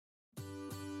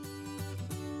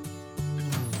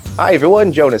Hi,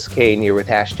 everyone. Jonas Kane here with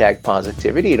hashtag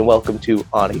positivity, and welcome to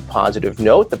On a Positive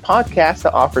Note, the podcast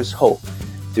that offers hope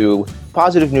through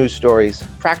positive news stories,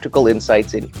 practical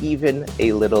insights, and even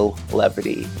a little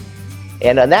levity.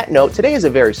 And on that note, today is a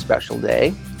very special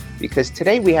day because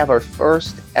today we have our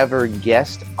first ever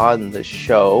guest on the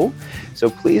show. So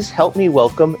please help me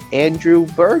welcome Andrew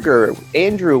Berger.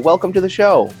 Andrew, welcome to the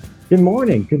show. Good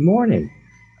morning. Good morning.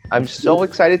 I'm so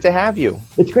excited to have you.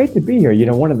 It's great to be here. You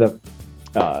know, one of the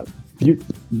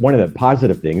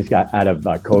positive things out of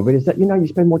COVID is that you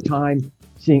spend more time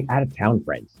seeing out of town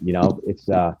friends. It's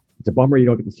a bummer you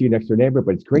don't get to see your next door neighbor,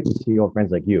 but it's great to see old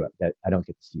friends like you that I don't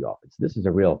get to see often. So this is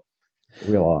a real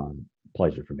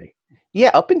pleasure for me.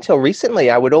 Yeah, up until recently,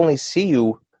 I would only see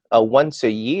you once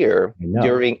a year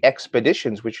during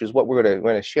expeditions, which is what we're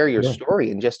going to share your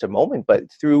story in just a moment. But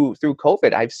through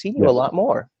COVID, I've seen you a lot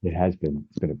more. It has been.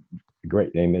 It's been a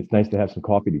great name. It's nice to have some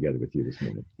coffee together with you this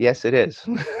morning. Yes, it is.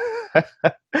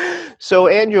 So,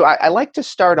 Andrew, I like to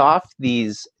start off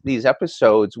these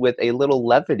episodes with a little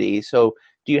levity. So,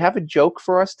 do you have a joke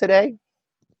for us today?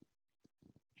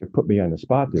 You put me on the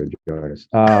spot there, Jonas.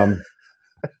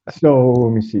 So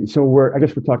let me see. So I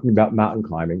guess we're talking about mountain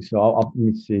climbing. So let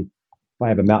me see if I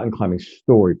have a mountain climbing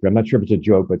story. I'm not sure if it's a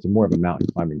joke, but it's more of a mountain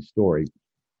climbing story.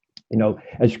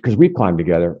 Because we've climbed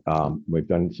together. We've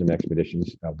done some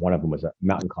expeditions. One of them was a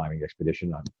mountain climbing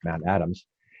expedition on Mount Adams.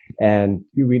 And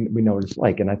we know what it's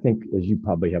like. And I think, as you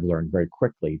probably have learned very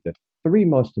quickly, the three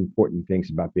most important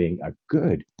things about being a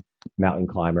good mountain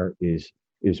climber is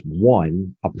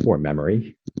one, a poor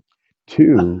memory,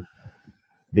 two,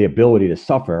 the ability to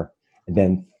suffer, and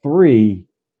then three,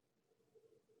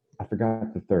 I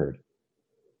forgot the third.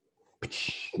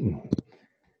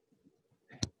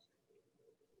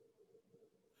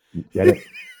 Get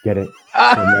it?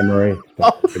 Memory.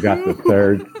 Forgot the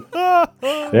third.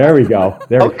 There we go.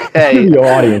 Okay. The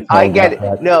audience. I get it.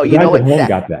 That. No, you know what?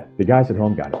 Got that. The guys at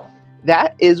home got it.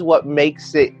 That is what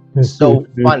makes it so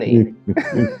funny,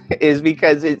 is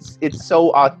because it's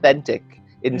so authentic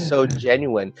and so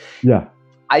genuine. Yeah.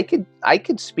 I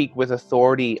could speak with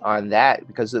authority on that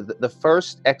because of the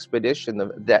first expedition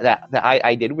that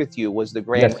I did with you was the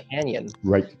Grand Canyon.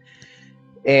 Right.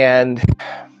 And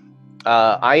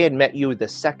I had met you the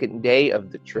second day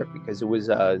of the trip because it was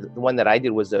the one that I did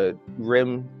was a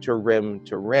rim to rim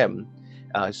to rim.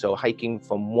 So hiking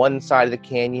from one side of the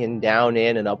canyon down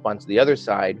in and up onto the other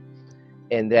side,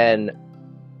 and then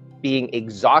being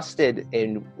exhausted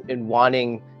and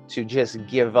wanting to just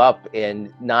give up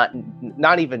and not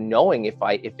even knowing if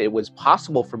it was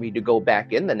possible for me to go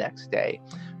back in the next day.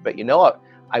 But you know what?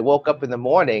 I woke up in the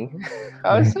morning.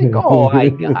 I was like, "Oh, I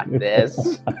got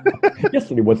this."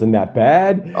 Yesterday wasn't that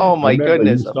bad. Oh my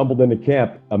goodness! You stumbled into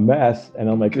camp a mess, and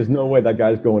I'm like, "There's no way that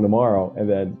guy's going tomorrow." And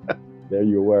then there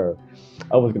you were.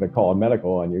 I was going to call a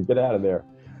medical on you. Get out of there.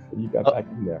 You got back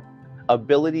in there.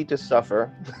 Ability to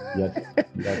suffer, yes.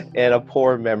 And a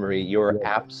poor memory. You're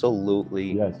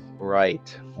absolutely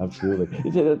right. Absolutely.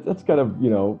 That's kind of,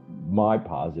 my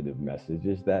positive message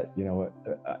is that,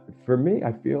 for me,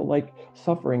 I feel like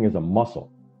suffering is a muscle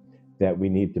that we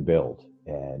need to build.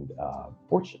 And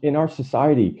in our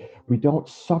society, we don't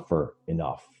suffer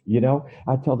enough.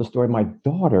 I tell the story, my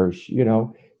daughter,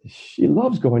 she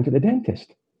loves going to the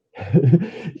dentist.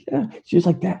 Yeah, she's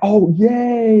like that. Oh,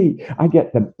 yay! I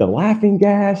get the laughing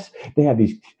gas. They have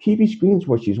these TV screens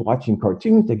where she's watching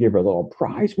cartoons. They give her a little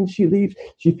prize when she leaves.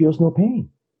 She feels no pain,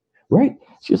 right?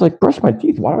 She's like, brush my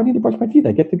teeth. Why do I need to brush my teeth?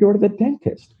 I get to go to the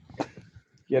dentist.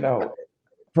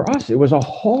 For us, it was a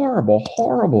horrible,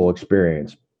 horrible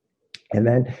experience. And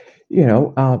then,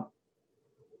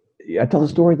 I tell the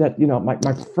story that,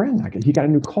 my friend, he got a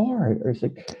new car. It's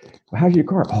like, how's your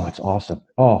car? Oh, it's awesome.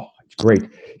 Oh, it's great.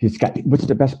 What's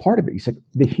the best part of it? He said,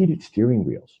 the heated steering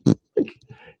wheels.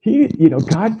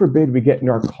 God forbid we get in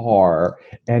our car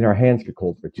and our hands get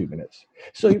cold for 2 minutes.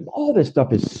 So all this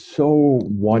stuff is so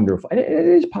wonderful. And it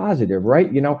is positive,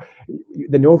 right?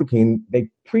 The Novocaine, they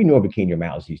pre-Novocaine your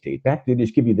mouths these days. Back they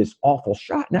just give you this awful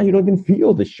shot. Now you don't even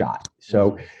feel the shot.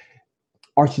 So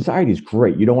our society is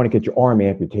great. You don't want to get your arm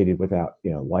amputated without,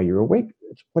 while you're awake.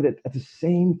 But at the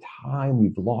same time,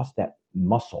 we've lost that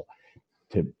muscle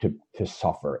to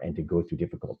suffer and to go through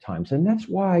difficult times. And that's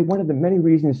why one of the many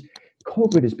reasons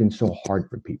COVID has been so hard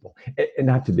for people. And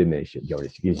not to diminish it,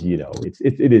 Jonas, because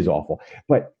it is awful.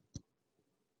 But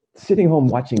sitting home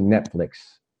watching Netflix,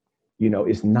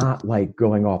 is not like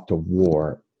going off to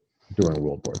war during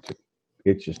World War II.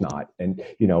 It's just not. And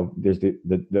there's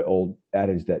the old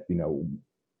adage that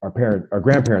our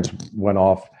grandparents went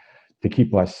off to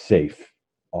keep us safe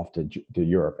off to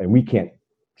Europe, and we can't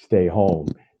stay home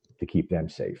to keep them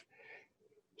safe.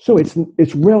 So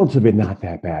it's relatively not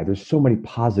that bad. There's so many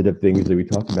positive things that we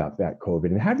talked about COVID.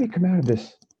 And how do we come out of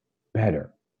this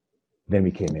better than we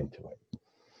came into it?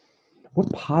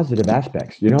 What positive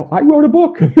aspects? I wrote a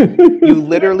book. You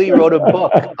literally wrote a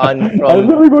book on I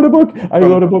literally wrote a book. I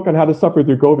wrote a book on how to suffer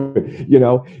through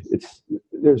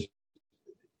COVID.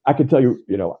 I can tell you,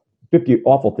 50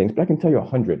 awful things, but I can tell you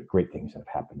 100 great things that have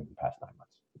happened in the past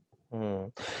 9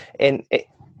 months. And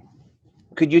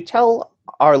could you tell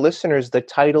our listeners the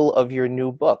title of your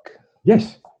new book?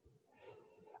 Yes.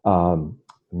 I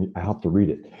have to read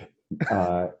it.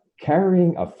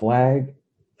 Carrying a flag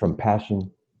from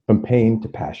pain to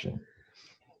passion.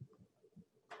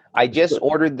 I just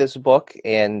ordered this book,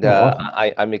 and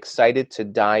awesome. I'm excited to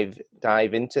dive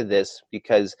into this,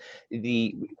 because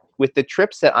with the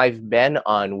trips that I've been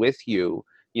on with you,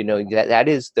 that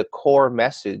is the core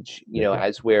message.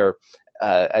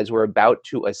 As we're about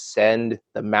to ascend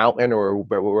the mountain, or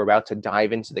we're about to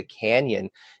dive into the canyon,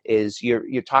 is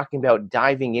you're talking about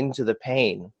diving into the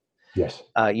pain. Yes.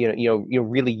 You're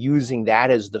really using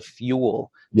that as the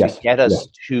fuel yes. to get us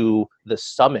to the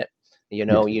summit. Yes.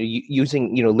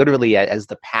 Using literally as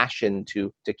the passion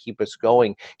to keep us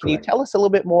going. Can Correct. you tell us a little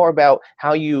bit more about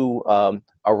how you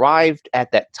arrived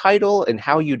at that title, and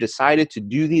how you decided to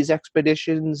do these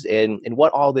expeditions, and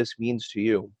what all this means to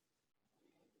you?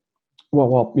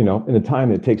 Well, in the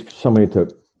time it takes for somebody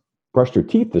to brush their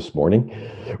teeth this morning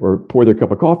or pour their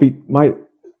cup of coffee, my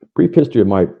brief history of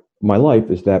my life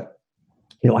is that,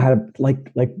 I had,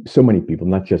 like so many people,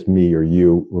 not just me or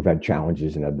you, who've had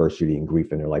challenges and adversity and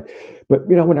grief in their life. But,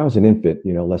 when I was an infant,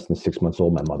 less than 6 months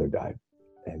old, my mother died.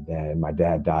 And then my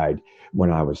dad died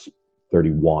when I was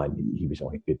 31. He was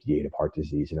only 58 of heart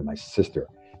disease. And then my sister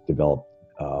developed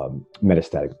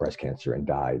metastatic breast cancer and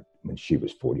died when she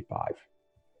was 45.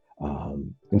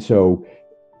 And so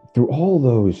through all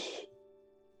those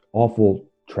awful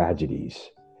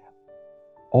tragedies,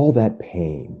 all that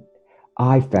pain,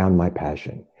 I found my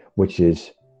passion, which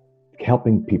is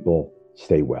helping people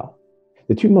stay well.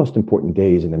 The two most important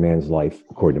days in a man's life,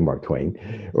 according to Mark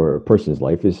Twain, or a person's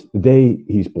life, is the day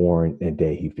he's born and the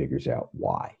day he figures out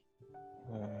why.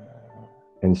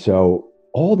 And so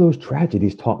all those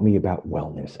tragedies taught me about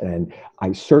wellness, and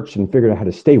I searched and figured out how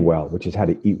to stay well, which is how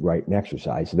to eat right and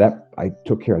exercise. So that I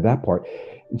took care of that part.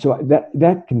 And so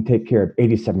that can take care of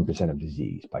 87% of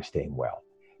disease by staying well.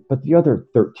 But the other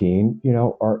 13,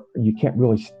 you can't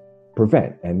really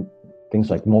prevent. And things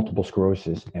like multiple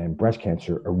sclerosis and breast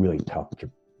cancer are really tough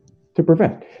to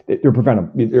prevent. They're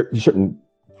preventable. There are certain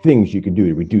things you can do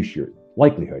to reduce your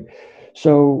likelihood.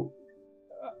 So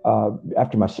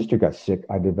after my sister got sick,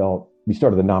 we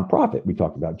started a nonprofit we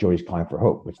talked about, Jody's Climb for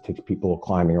Hope, which takes people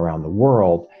climbing around the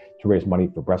world to raise money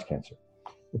for breast cancer.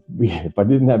 If I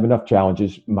didn't have enough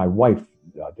challenges, my wife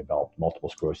developed multiple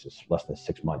sclerosis less than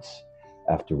 6 months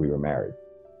after we were married.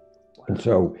 And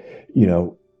so,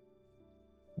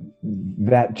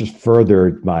 that just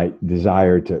furthered my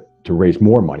desire to raise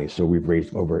more money. So we've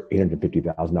raised over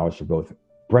 $850,000 for both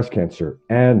breast cancer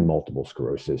and multiple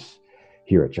sclerosis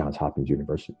here at Johns Hopkins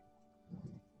University.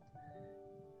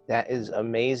 That is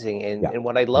amazing. And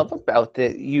what I love about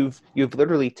that, you've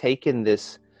literally taken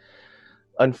this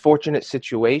unfortunate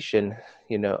situation,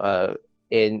 and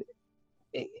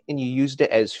you used it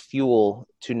as fuel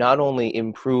to not only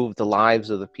improve the lives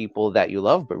of the people that you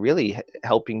love, but really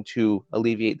helping to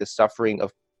alleviate the suffering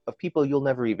of people you'll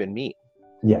never even meet.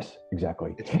 Yes,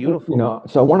 exactly. It's beautiful.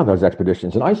 So one of those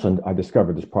expeditions in Iceland, I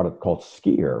discovered this product called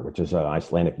Skyr, which is an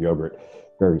Icelandic yogurt,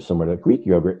 very similar to Greek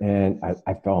yogurt. And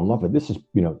I fell in love with it. This is,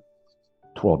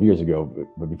 12 years ago,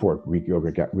 but before Greek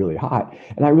yogurt got really hot.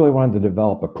 And I really wanted to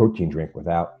develop a protein drink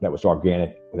that was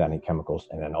organic, without any chemicals,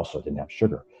 and then also didn't have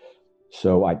sugar.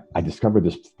 So I discovered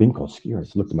this thing called Skyr. I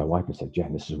just looked at my wife and said,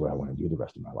 Jen, this is what I want to do the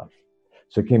rest of my life.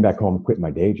 So I came back home, quit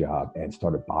my day job, and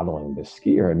started bottling this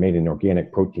Skyr and made an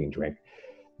organic protein drink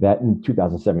that in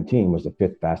 2017 was the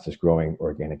 5th fastest growing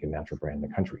organic and natural brand in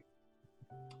the country.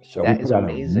 So we put out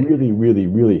a really, really,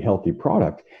 really healthy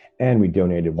product, and we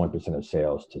donated 1% of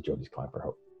sales to Jody's Climb for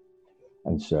Hope.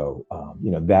 And so,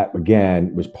 that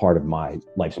again was part of my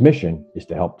life's mission, is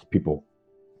to help people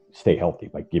stay healthy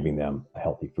by giving them a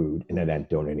healthy food and then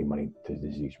donating money to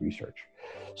disease research.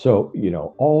 So,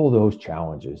 all those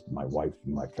challenges, my wife,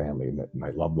 my family,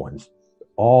 my loved ones,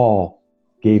 all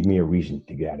gave me a reason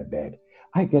to get out of bed.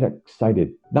 I get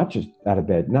excited, not just out of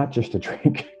bed, not just to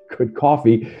drink good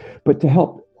coffee, but to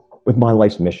help with my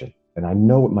life's mission. And I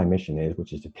know what my mission is,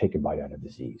 which is to take a bite out of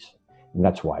disease. And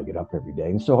that's why I get up every day.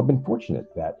 And so I've been fortunate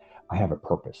that I have a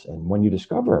purpose. And when you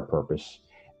discover a purpose,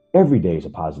 every day is a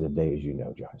positive day, as you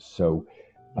know, John. So,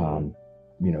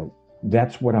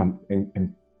 that's what I'm,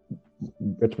 and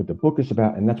That's what the book is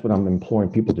about. And that's what I'm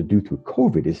imploring people to do through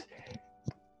COVID is,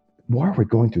 why are we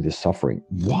going through this suffering?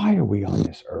 Why are we on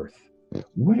this earth?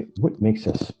 What makes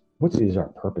us, what is our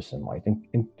purpose in life?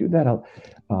 And do that a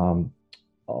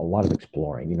lot of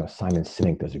exploring. Simon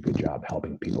Sinek does a good job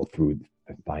helping people through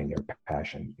finding their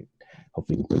passion.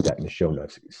 Hopefully you can put that in the show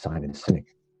notes, Simon Sinek.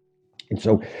 And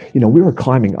so, we were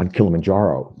climbing on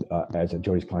Kilimanjaro as a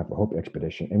Jody's Climb for Hope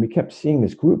expedition, and we kept seeing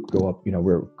this group go up. We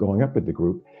were going up with the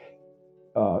group.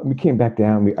 We came back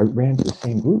down. I ran to the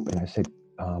same group, and I said,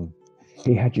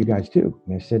 hey, how'd you guys do?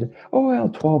 And they said, oh, well,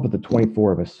 12 of the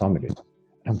 24 of us summited.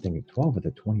 And I'm thinking, 12 of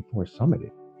the 24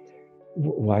 summited?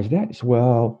 Why is that? So,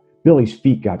 well, Billy's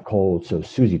feet got cold, so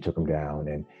Susie took him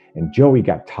down, and Joey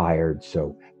got tired,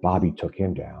 so Bobby took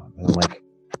him down. And I'm like,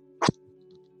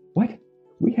 what?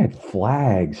 We had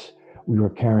flags we were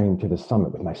carrying to the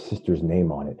summit with my sister's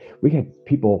name on it. We had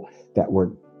people that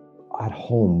were at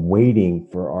home waiting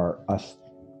for us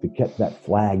to get that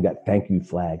flag, that thank you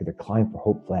flag, the Climb for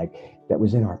Hope flag that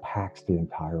was in our packs the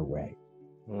entire way.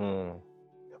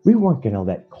 We weren't going to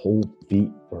let cold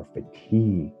feet or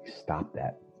fatigue stop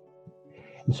that.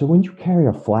 And so when you carry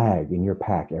a flag in your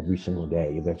pack every single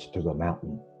day, whether it's to the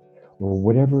mountain or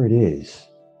whatever it is,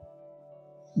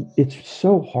 it's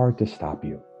so hard to stop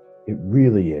you. It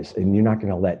really is. And you're not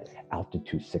going to let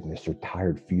altitude sickness or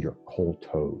tired feet or cold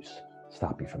toes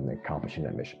stop you from accomplishing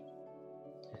that mission.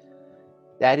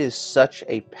 That is such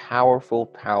a powerful,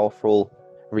 powerful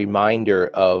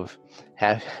reminder of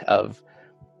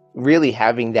really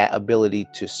having that ability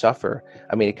to suffer.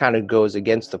 I mean, it kind of goes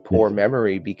against the poor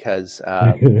memory because,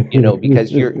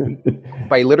 because you're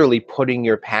by literally putting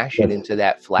your passion into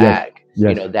that flag,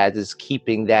 that is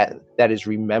keeping that is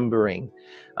remembering,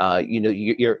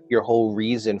 your whole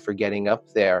reason for getting up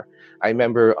there. I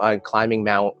remember on climbing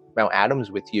Mount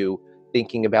Adams with you,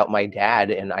 thinking about my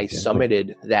dad, and I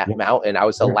summited that mountain. I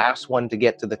was the last one to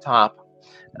get to the top.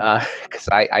 Because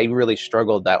I really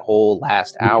struggled that whole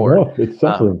last hour. It's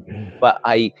suffering. But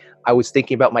I was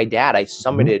thinking about my dad. I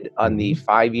summited on the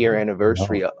 5-year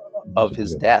anniversary of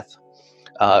his death,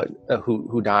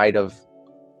 who died of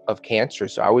cancer.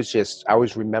 So I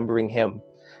was remembering him.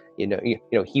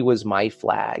 He was my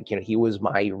flag. He was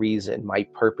my reason, my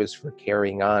purpose for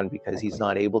carrying on, because he's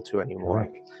not able to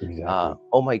anymore. Exactly.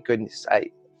 Oh my goodness.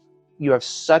 You have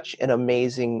such an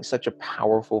amazing, such a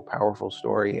powerful, powerful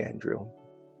story, Andrew.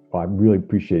 Well, I really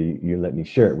appreciate you letting me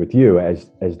share it with you, as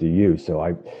do you. So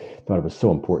I thought it was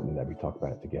so important that we talk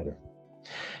about it together.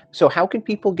 So how can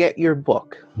people get your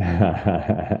book?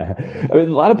 I mean,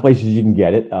 a lot of places you can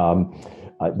get it.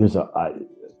 There's I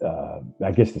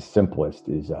guess the simplest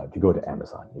is to go to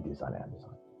Amazon. It is on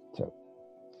Amazon. So.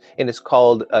 And it's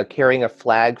called Carrying a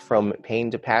Flag from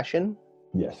Pain to Passion?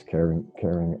 Yes,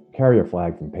 carry a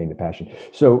flag from pain to passion.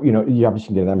 So, you obviously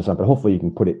can get it on Amazon, but hopefully you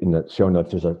can put it in the show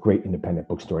notes. There's a great independent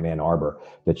bookstore in Ann Arbor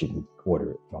that you can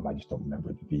order it from. I just don't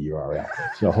remember the URL.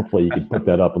 So hopefully you can put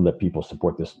that up and let people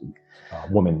support this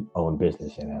woman-owned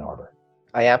business in Ann Arbor.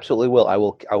 I absolutely will. I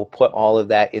will put all of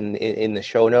that in the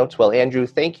show notes. Well, Andrew,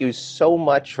 thank you so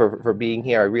much for being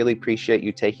here. I really appreciate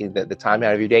you taking the time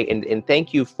out of your day, and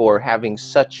thank you for having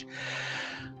such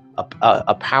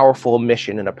a powerful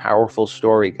mission and a powerful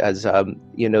story. As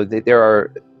there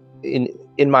are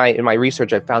in my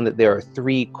research, I found that there are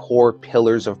 3 core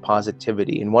pillars of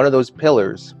positivity, and one of those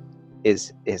pillars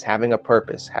is having a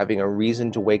purpose, having a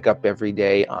reason to wake up every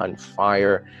day on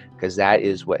fire, because that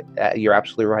is what you're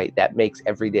absolutely right. That makes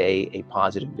every day a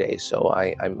positive day. So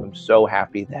I'm so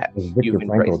happy that you've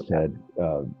embraced that.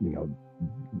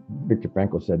 Viktor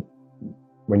Frankl said,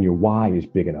 when your why is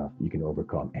big enough, you can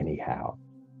overcome any how.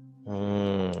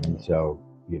 And so,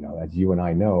 as you and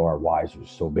I know, our whys are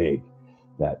so big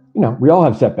that, we all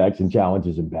have setbacks and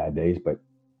challenges and bad days, but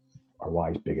our why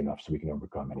is big enough so we can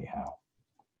overcome anyhow.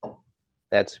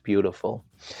 That's beautiful.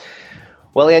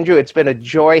 Well, Andrew, it's been a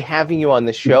joy having you on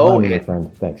the show. My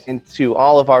friend. Thanks. And to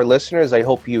all of our listeners, I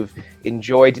hope you've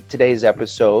enjoyed today's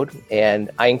episode.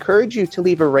 And I encourage you to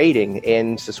leave a rating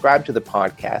and subscribe to the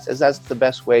podcast, as that's the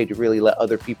best way to really let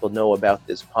other people know about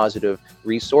this positive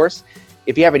resource.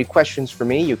 If you have any questions for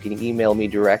me, you can email me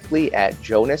directly at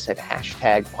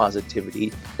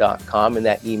jonas@hashtagpositivity.com, and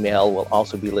that email will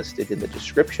also be listed in the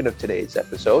description of today's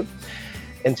episode.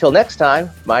 Until next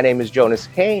time, my name is Jonas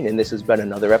Kane, and this has been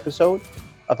another episode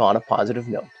of On a Positive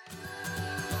Note.